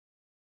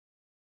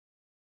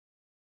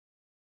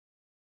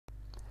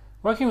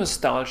Working with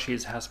style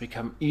sheets has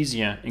become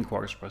easier in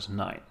QuarkXPress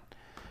 9.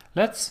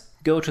 Let's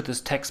go to this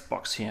text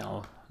box here.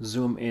 I'll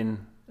zoom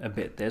in a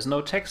bit. There's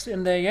no text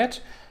in there yet.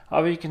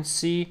 However, you can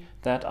see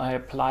that I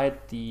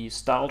applied the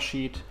style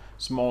sheet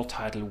small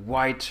title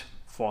white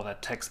for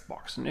that text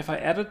box. And if I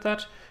edit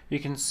that, you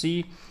can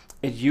see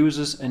it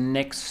uses a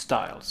next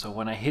style. So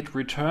when I hit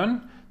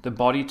return, the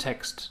body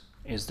text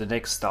is the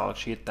next style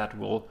sheet that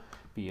will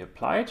be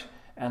applied.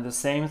 And the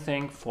same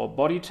thing for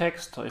body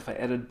text. So if I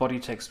edit body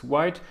text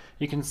white,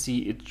 you can see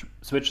it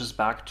switches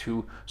back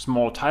to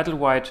small title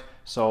white.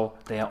 So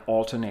they are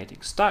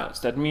alternating styles.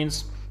 That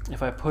means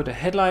if I put a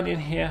headline in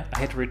here,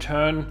 I hit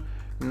return,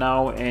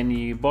 now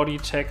any body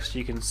text,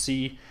 you can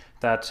see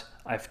that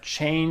I've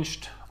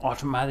changed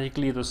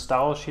automatically the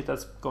style sheet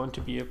that's going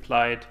to be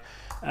applied.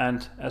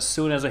 And as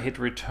soon as I hit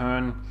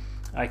return,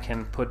 I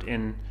can put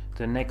in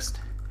the next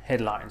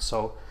headline.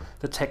 So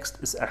the text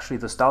is actually,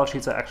 the style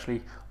sheets are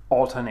actually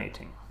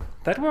alternating.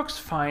 That works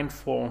fine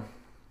for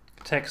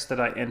text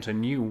that I enter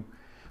new.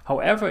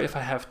 However, if I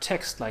have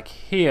text like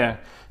here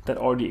that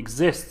already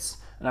exists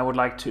and I would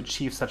like to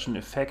achieve such an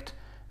effect,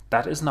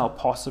 that is now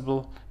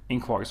possible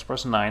in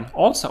QuarkXPress 9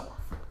 also,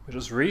 which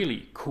is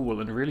really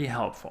cool and really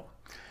helpful.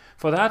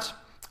 For that,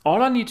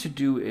 all I need to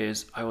do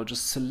is I will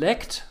just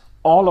select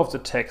all of the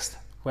text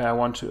where I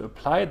want to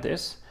apply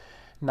this.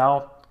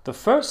 Now, the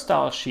first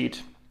style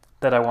sheet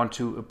that I want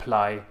to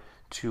apply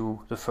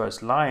to the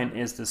first line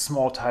is the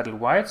small title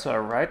white. So I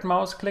right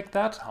mouse click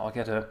that, I'll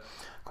get a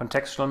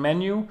contextual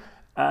menu,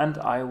 and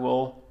I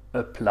will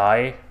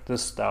apply the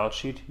style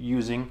sheet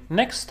using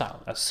next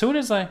style. As soon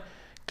as I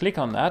click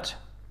on that,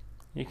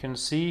 you can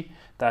see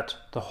that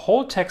the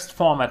whole text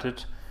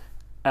formatted,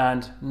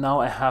 and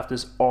now I have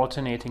this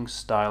alternating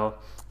style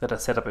that I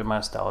set up in my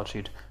style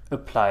sheet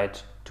applied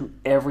to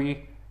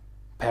every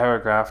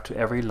paragraph, to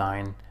every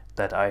line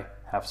that I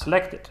have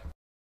selected.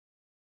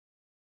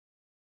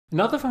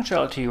 Another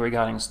functionality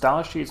regarding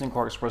style sheets in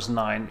QuarkXPress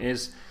 9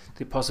 is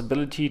the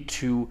possibility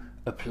to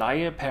apply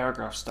a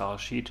paragraph style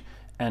sheet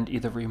and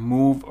either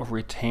remove or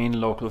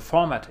retain local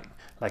formatting.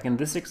 Like in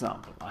this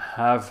example, I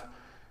have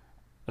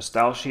a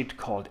style sheet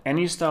called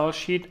any style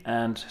sheet,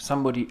 and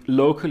somebody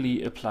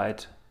locally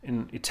applied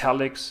in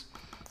italics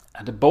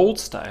and a bold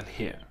style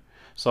here.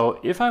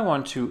 So if I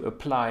want to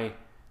apply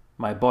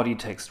my body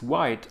text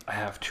white, I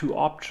have two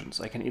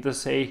options. I can either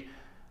say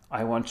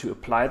I want to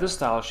apply the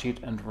style sheet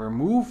and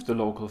remove the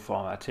local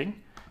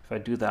formatting. If I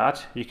do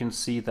that, you can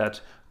see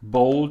that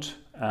bold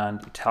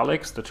and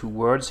italics, the two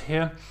words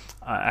here,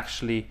 are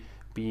actually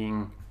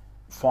being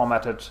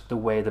formatted the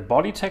way the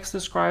body text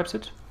describes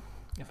it.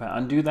 If I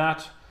undo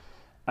that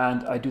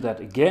and I do that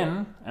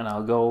again, and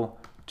I'll go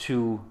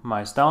to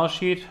my style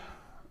sheet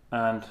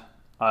and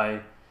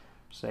I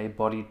say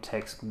body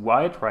text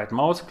white, right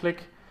mouse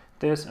click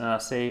this, and I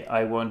say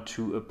I want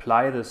to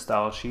apply the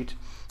style sheet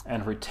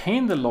and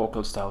retain the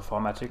local style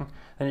formatting,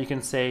 then you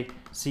can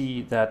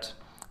see that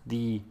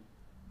the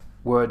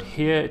word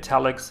here,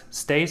 italics,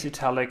 stays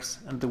italics,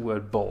 and the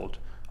word bold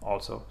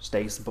also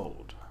stays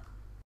bold.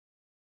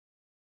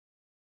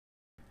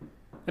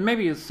 And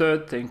maybe a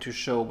third thing to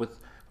show with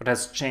what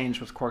has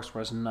changed with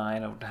QuarkXPress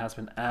 9 or what has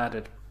been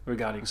added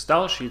regarding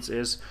style sheets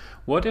is,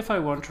 what if I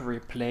want to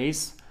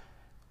replace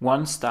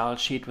one style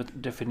sheet with a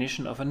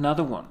definition of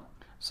another one?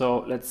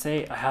 So let's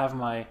say I have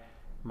my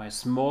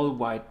small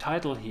white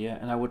title here,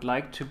 and I would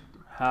like to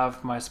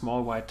have my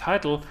small white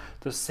title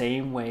the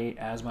same way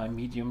as my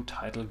medium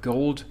title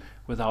gold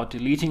without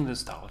deleting the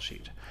style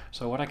sheet.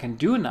 So what I can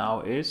do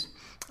now is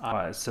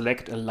I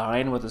select a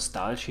line where the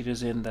style sheet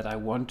is in that I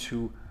want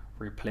to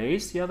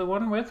replace the other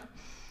one with,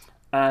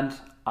 and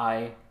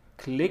I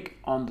click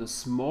on the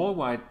small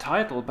white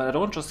title, but I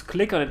don't just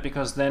click on it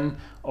because then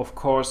of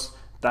course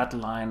that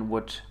line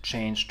would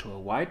change to a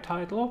white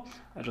title.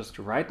 I just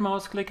right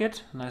mouse click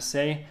it and I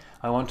say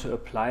I want to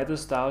apply the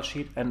style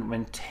sheet and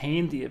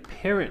maintain the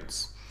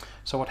appearance.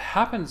 So what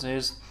happens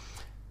is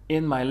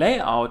in my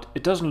layout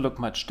it doesn't look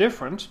much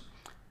different.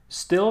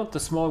 Still the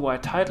small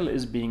white title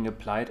is being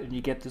applied and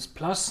you get this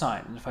plus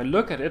sign. And if I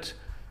look at it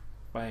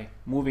by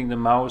moving the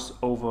mouse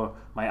over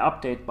my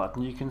update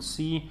button, you can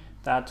see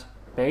that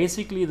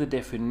basically the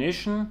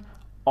definition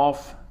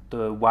of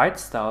the white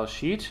style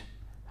sheet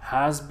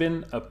has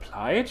been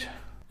applied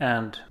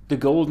and the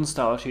golden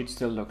style sheet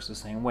still looks the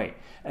same way.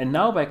 And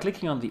now by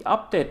clicking on the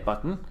update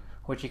button,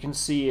 what you can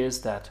see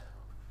is that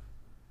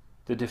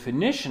the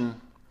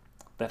definition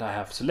that I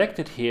have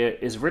selected here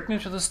is written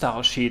into the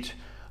style sheet,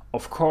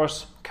 of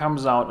course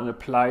comes out and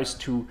applies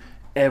to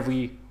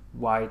every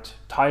white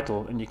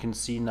title, and you can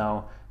see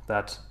now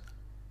that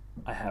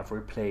I have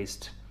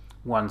replaced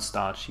one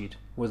style sheet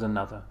with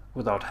another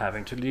without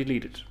having to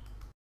delete it.